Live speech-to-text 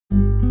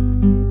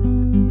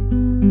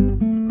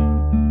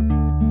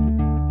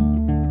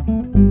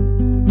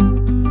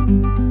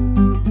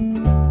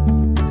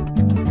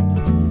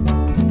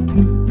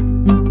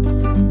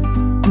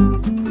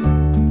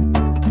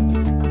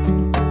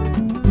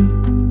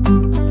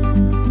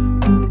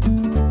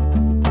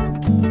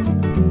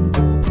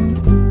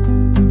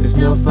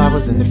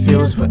cows in the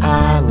fields where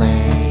I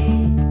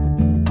lay.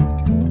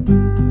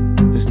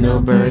 There's no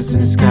birds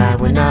in the sky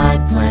when I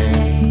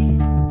play.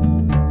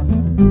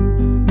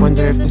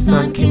 Wonder if the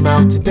sun came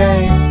out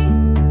today.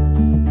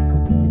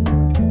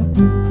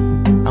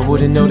 I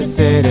wouldn't notice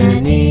it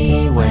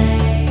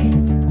anyway,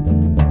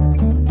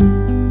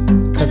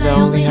 'cause I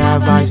only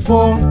have eyes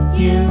for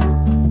you.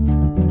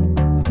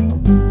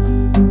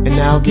 And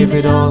I'll give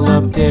it all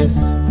up, this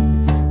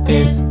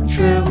is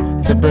true.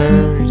 The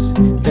birds,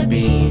 the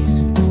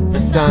bees, the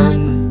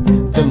sun,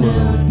 the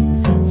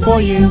moon, for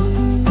you.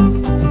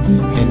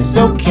 And it's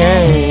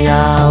okay,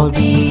 I'll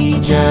be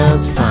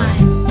just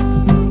fine.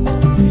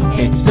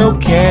 It's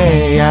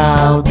okay,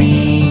 I'll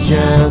be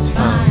just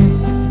fine.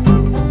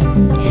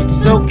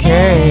 It's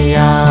okay,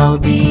 I'll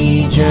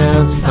be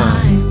just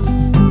fine.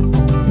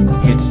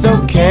 It's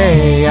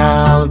okay,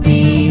 I'll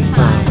be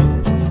fine.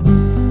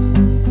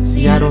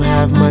 See, I don't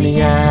have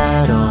money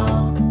at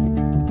all,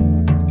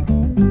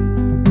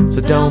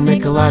 so don't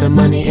make a lot of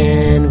money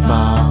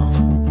involved.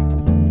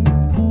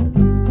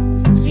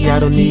 See, I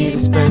don't need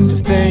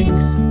expensive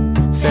things,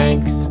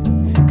 thanks,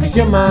 'cause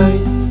you're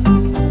mine.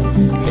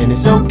 And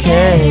it's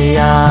okay,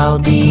 I'll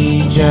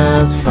be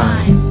just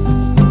fine.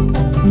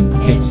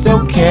 It's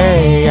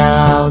okay,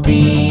 I'll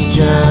be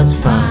just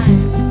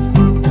fine.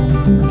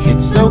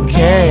 It's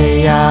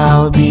okay,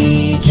 I'll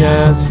be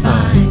just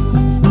fine.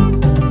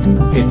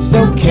 It's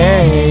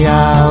okay,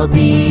 I'll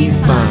be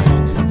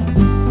fine.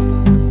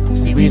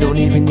 See, we don't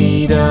even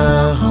need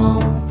a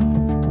home.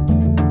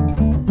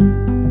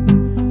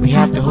 We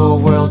have the whole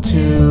world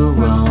to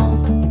roam.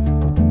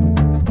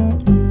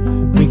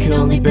 We can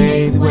only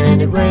bathe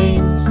when it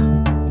rains,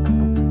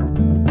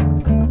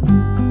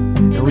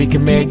 and we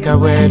can make our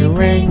wedding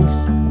rings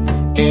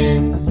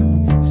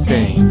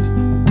insane.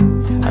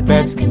 Our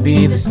beds can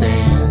be the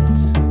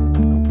sands,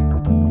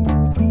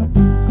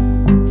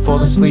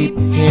 fall asleep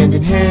hand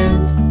in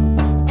hand.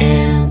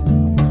 And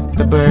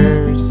the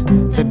birds,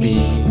 the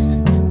bees,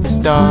 the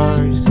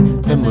stars,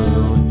 the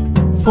moon,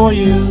 for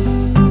you.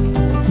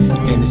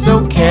 And it's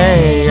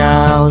okay,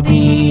 I'll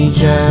be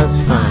just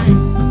fine.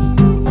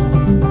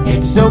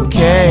 It's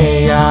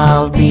okay,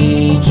 I'll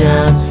be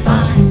just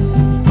fine.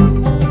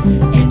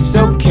 It's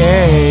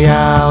okay,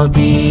 I'll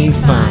be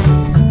fine.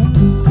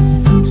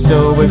 So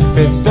if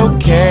it's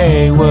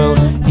okay, will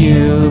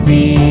you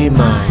be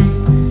mine?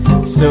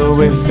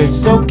 So if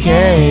it's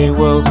okay,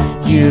 will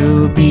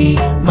you be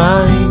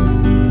mine?